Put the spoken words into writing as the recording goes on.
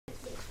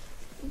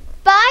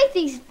at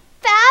these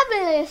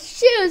fabulous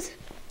shoes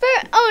for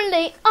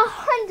only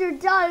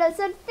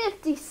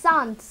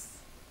 $100.50.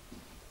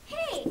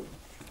 Hey,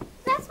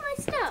 that's my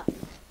stuff.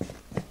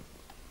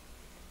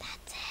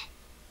 That's it.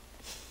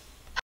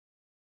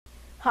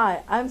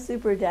 Hi, I'm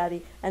Super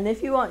Daddy, and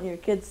if you want your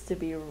kids to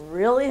be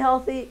really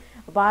healthy,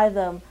 buy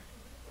them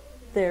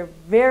their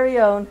very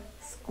own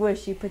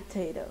squishy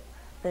potato.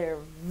 They're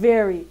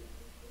very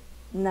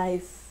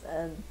nice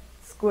and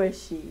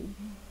squishy.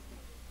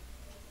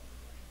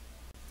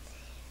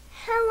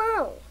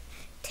 Hello.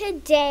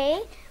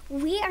 Today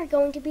we are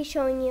going to be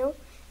showing you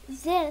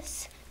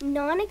this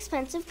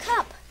non-expensive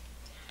cup.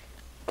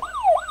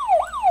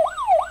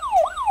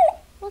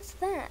 What's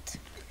that?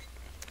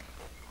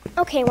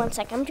 Okay, one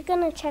sec. I'm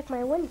going to check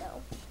my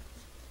window.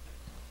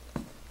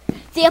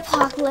 The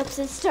apocalypse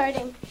is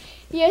starting.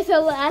 You're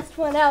the last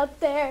one out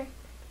there.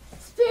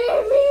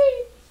 Spare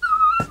me!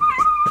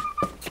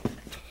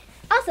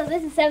 Also,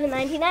 this is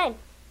 $7.99.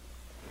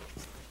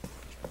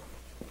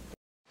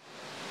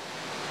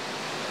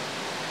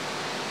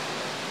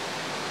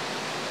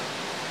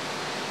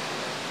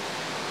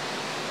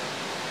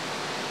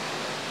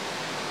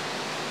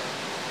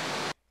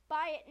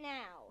 Buy it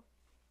now.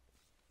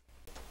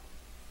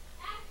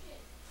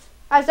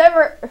 Has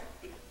ever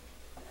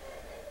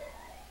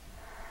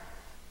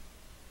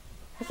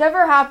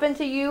happened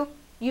to you?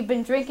 You've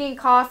been drinking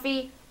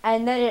coffee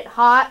and then it's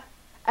hot,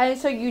 and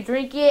so you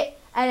drink it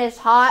and it's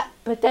hot,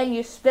 but then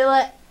you spill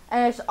it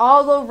and it's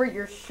all over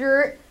your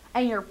shirt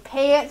and your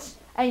pants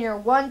and your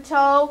one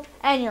toe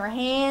and your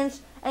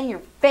hands and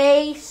your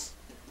face,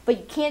 but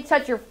you can't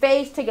touch your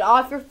face, take it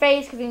off your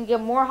face because you can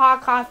get more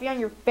hot coffee on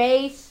your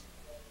face.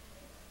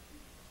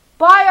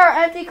 Buy our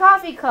empty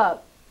coffee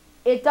cup.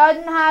 It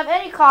doesn't have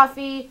any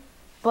coffee,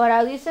 but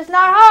at least it's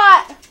not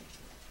hot.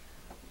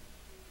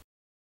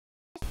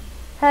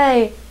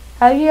 Hey,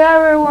 have you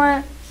ever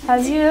wanted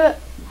to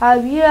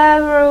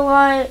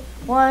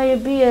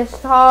be as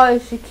tall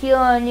as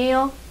Shaquille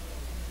O'Neal?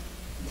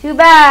 Too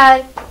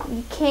bad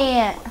you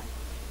can't.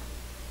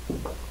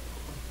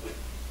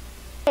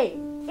 Hey,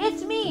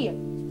 it's me,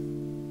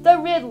 the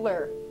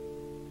Riddler.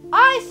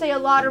 I say a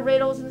lot of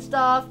riddles and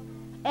stuff,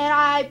 and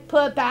I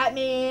put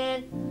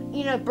Batman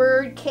in a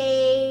bird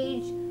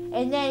cage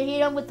and then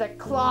hit him with a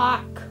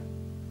clock.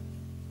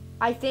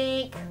 I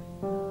think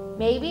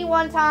maybe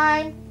one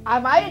time I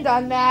might have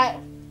done that.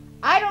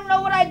 I don't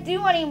know what I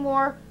do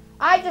anymore.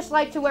 I just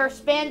like to wear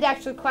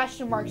spandex with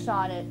question marks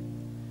on it.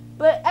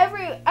 But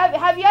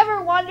have you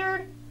ever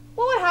wondered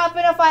what would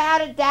happen if I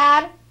had a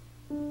dad?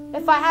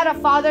 If I had a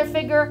father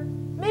figure?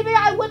 Maybe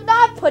I would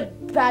not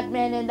put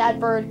Batman in that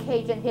bird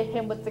cage and hit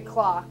him with the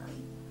clock.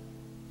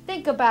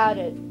 Think about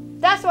it.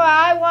 That's why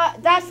I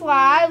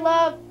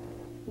love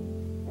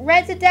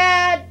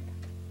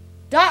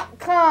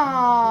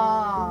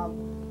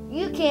rentadad.com.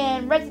 You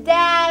can rent a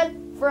dad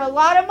for a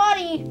lot of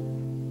money,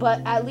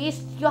 but at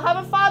least you'll have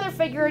a father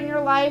figure in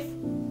your life.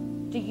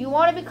 Do you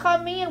want to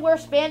become me and wear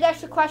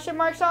spandex with question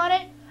marks on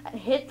it and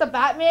hit the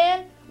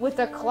Batman with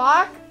a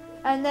clock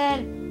and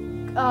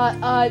then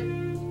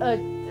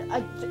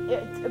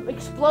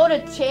explode a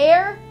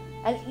chair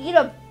and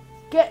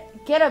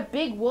get a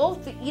big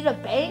wolf to eat a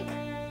bank?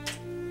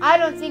 I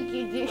don't think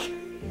you do.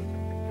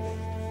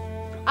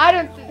 I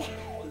don't think.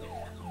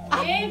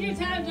 And your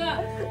time's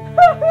up.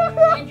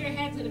 And your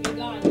head's gonna be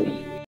gone.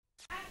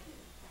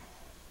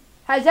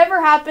 Has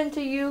ever happened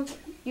to you?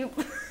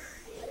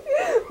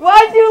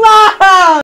 Why'd you laugh?